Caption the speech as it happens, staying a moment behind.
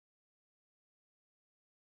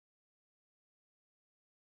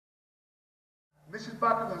Mrs.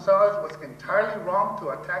 Baca Gonzalez was entirely wrong to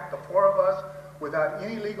attack the four of us without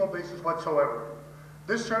any legal basis whatsoever.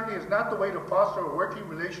 This certainly is not the way to foster a working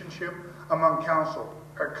relationship among council.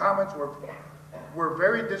 Her comments were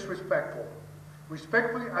very disrespectful.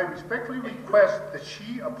 I respectfully request that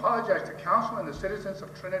she apologize to council and the citizens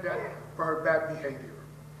of Trinidad for her bad behavior.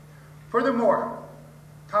 Furthermore,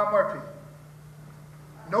 Tom Murphy,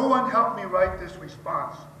 no one helped me write this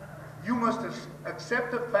response. You must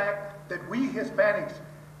accept the fact that we Hispanics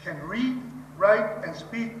can read, write, and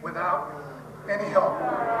speak without any help.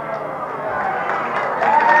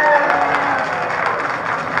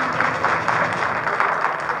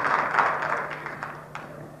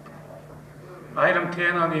 Item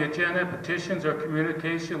 10 on the agenda, petitions or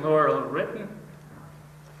communication, oral or written.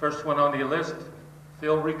 First one on the list,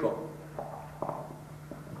 Phil Rico.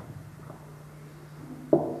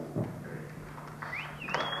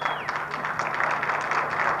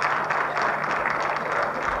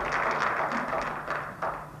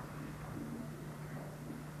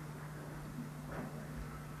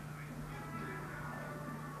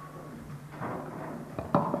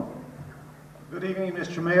 Good evening,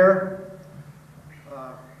 Mr. Mayor,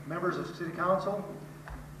 members of City Council.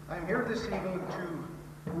 I'm here this evening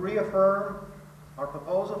to reaffirm our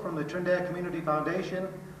proposal from the Trinidad Community Foundation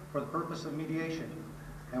for the purpose of mediation.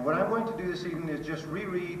 And what I'm going to do this evening is just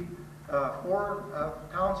reread for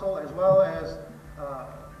Council as well as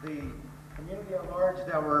the community at large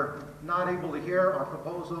that were not able to hear our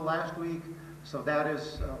proposal last week. So that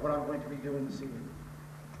is what I'm going to be doing this evening.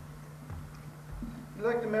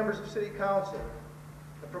 Elected members of City Council,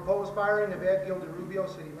 the proposed firing of Ed Gildarubio,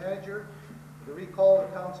 City Manager, the recall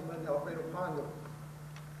of Councilman Alfredo Pondo.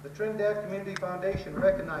 The Trinidad Community Foundation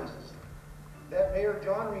recognizes that Mayor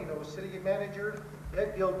John Reno, City Manager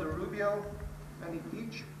Ed Gildarubio, and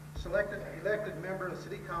each elected member of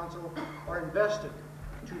City Council are invested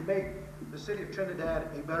to make the City of Trinidad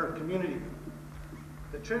a better community.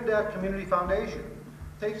 The Trinidad Community Foundation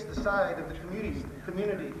takes the side of the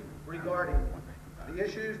community regarding the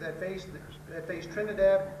issues that face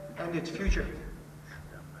Trinidad and its future.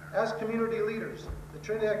 As community leaders, the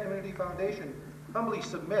Trinidad Community Foundation humbly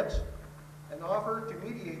submits an offer to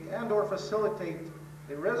mediate and or facilitate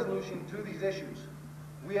a resolution to these issues.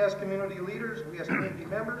 We as community leaders, we as community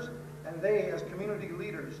members, and they as community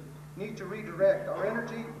leaders need to redirect our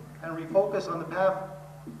energy and refocus on the path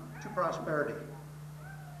to prosperity.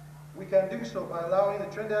 We can do so by allowing the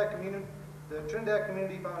Trinidad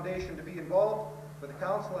Community Foundation to be involved with the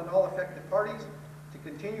Council and all affected parties to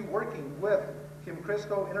continue working with Kim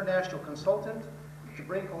Crisco, International Consultant, to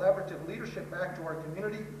bring collaborative leadership back to our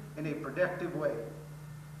community in a productive way.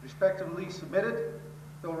 Respectively submitted,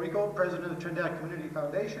 Phil Rico, President of the Trinidad Community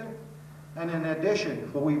Foundation. And in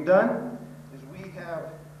addition, what we've done is we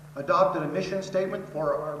have adopted a mission statement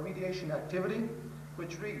for our mediation activity,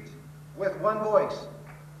 which reads, with one voice,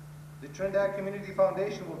 the Trinidad Community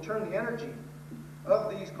Foundation will turn the energy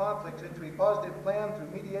of these conflicts into a positive plan through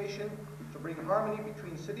mediation to bring harmony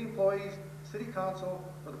between city employees, City Council,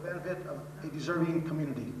 for the benefit of a deserving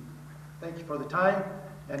community. Thank you for the time,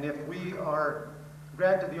 and if we are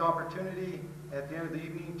granted the opportunity at the end of the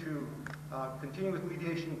evening to continue with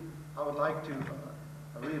mediation, I would like to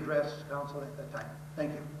readdress Council at that time.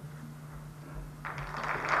 Thank you.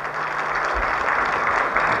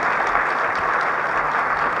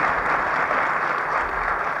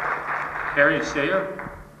 Harry Sayer.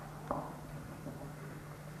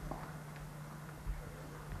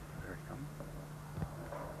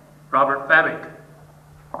 Robert Fabic.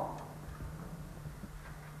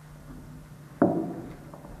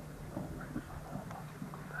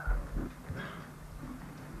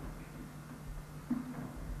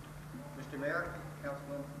 Mr. Mayor,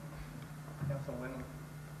 Councilwomen,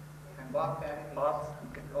 I'm Bob Fabic. Bob.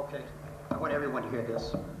 Okay, I want everyone to hear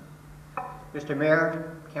this. Mr.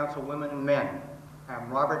 Mayor, Councilwomen and men, I'm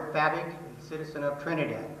Robert Fabic, a citizen of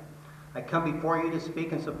Trinidad. I come before you to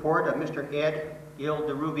speak in support of Mr. Ed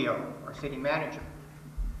Gildarubio, our city manager.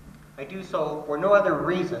 I do so for no other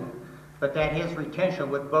reason but that his retention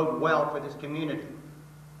would bode well for this community.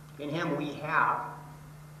 In him we have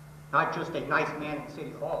not just a nice man in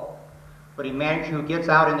City Hall, but a manager who gets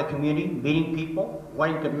out in the community, meeting people,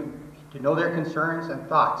 wanting to know their concerns and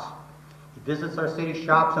thoughts. He visits our city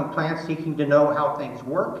shops and plants seeking to know how things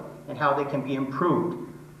work and how they can be improved.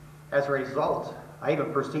 As a result, I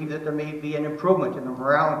even perceive that there may be an improvement in the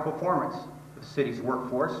morale and performance of the city's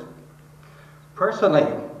workforce. Personally,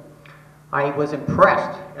 I was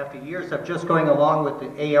impressed after years of just going along with the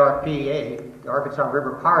ARPA, the Arkansas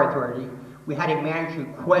River Power Authority. We had a manager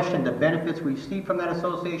who questioned the benefits we received from that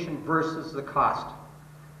association versus the cost.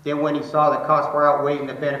 Then when he saw the costs were outweighing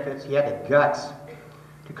the benefits, he had the guts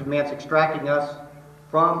to commence extracting us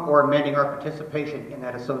from or amending our participation in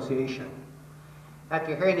that association.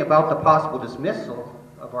 After hearing about the possible dismissal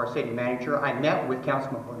of our city manager, I met with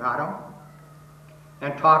Councilman Bonato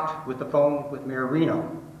and talked with the phone with Mayor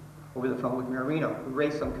Reno, over the phone with Mayor Reno, who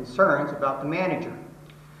raised some concerns about the manager.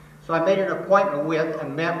 So I made an appointment with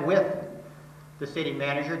and met with the city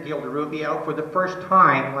manager, Gil DeRubio, for the first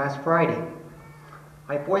time last Friday.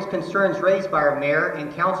 I voiced concerns raised by our mayor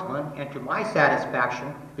and councilman, and to my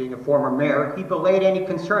satisfaction, being a former mayor, he belayed any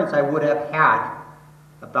concerns I would have had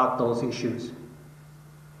about those issues.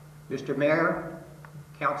 Mr. Mayor,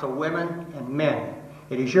 councilwomen, and men,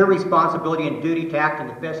 it is your responsibility and duty to act in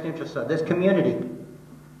the best interests of this community.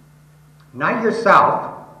 Not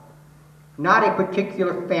yourself, not a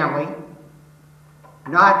particular family,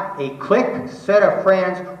 not a clique, set of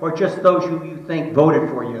friends, or just those you think voted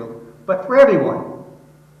for you, but for everyone.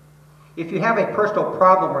 If you have a personal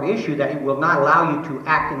problem or issue that will not allow you to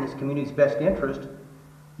act in this community's best interest,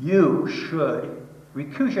 you should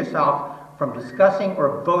recuse yourself from discussing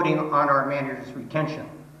or voting on our manager's retention.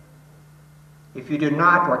 If you do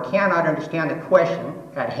not or cannot understand the question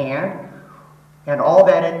at hand and all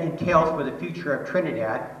that it entails for the future of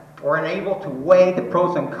Trinidad, or unable to weigh the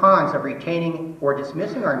pros and cons of retaining or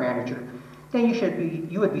dismissing our manager, then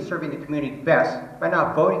you would be serving the community best by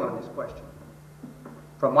not voting on this question.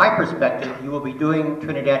 From my perspective, you will be doing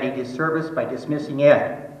Trinidad a disservice by dismissing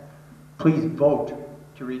Ed. Please vote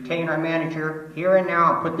to retain our manager here and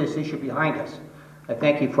now and put this issue behind us. I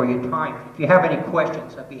thank you for your time. If you have any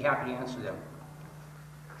questions, I'd be happy to answer them.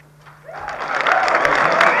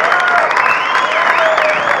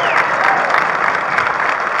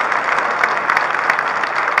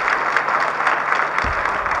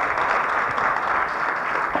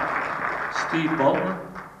 Steve Bolton.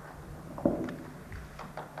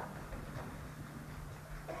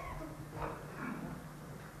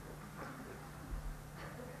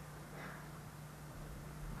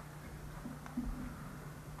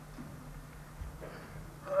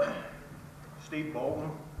 Steve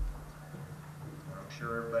Bolton. I'm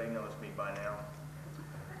sure everybody knows me by now.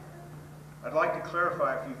 I'd like to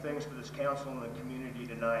clarify a few things for this council and the community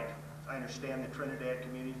tonight. I understand the Trinidad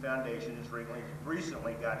Community Foundation has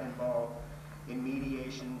recently gotten involved in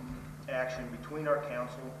mediation action between our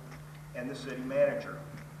council and the city manager.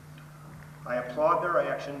 I applaud their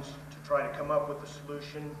actions to try to come up with a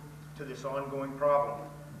solution to this ongoing problem.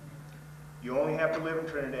 You only have to live in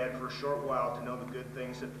Trinidad for a short while to know the good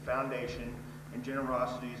things that the foundation and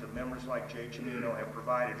generosities of members like Jay Cimino have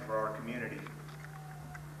provided for our community.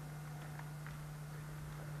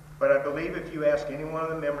 But I believe if you ask any one of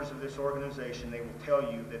the members of this organization, they will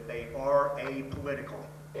tell you that they are apolitical.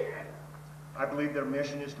 I believe their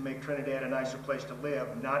mission is to make Trinidad a nicer place to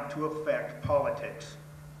live, not to affect politics.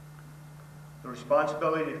 The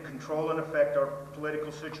responsibility to control and affect our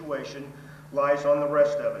political situation lies on the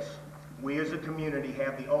rest of us. We as a community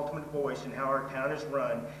have the ultimate voice in how our town is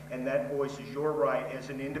run, and that voice is your right as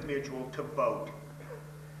an individual to vote.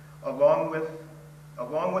 Along with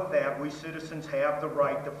that, we citizens have the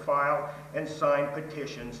right to file and sign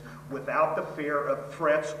petitions without the fear of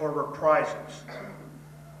threats or reprisals.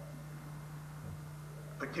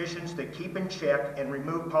 Petitions that keep in check and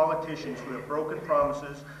remove politicians who have broken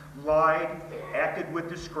promises, lied, acted with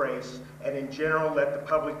disgrace, and in general let the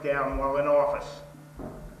public down while in office.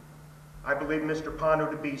 I believe Mr. Pondo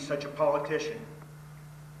to be such a politician.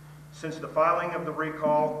 Since the filing of the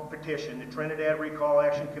recall petition, the Trinidad Recall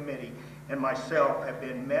Action Committee and myself have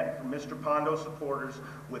been met from Mr. Pondo's supporters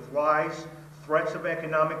with lies, threats of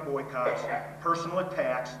economic boycotts, personal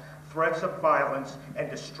attacks, threats of violence,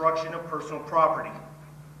 and destruction of personal property.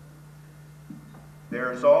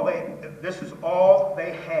 This is all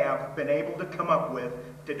they have been able to come up with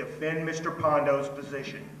to defend Mr. Pondo's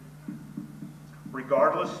position.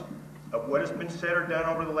 Regardless of what has been said or done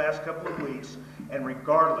over the last couple of weeks, and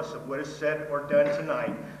regardless of what is said or done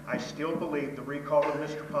tonight, I still believe the recall of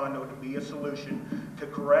Mr. Pondo to be a solution to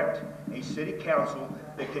correct a city council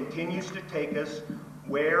that continues to take us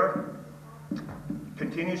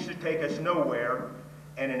nowhere,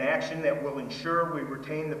 and an action that will ensure we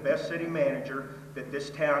retain the best city manager that this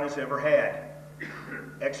town has ever had.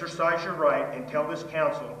 Exercise your right and tell this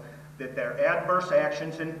council that their adverse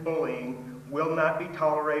actions and bullying will not be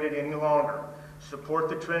tolerated any longer. Support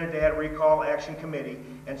the Trinidad Recall Action Committee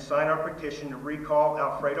and sign our petition to recall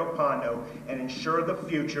Alfredo Pondo and ensure the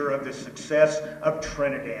future of the success of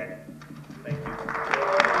Trinidad. Thank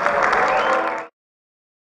you.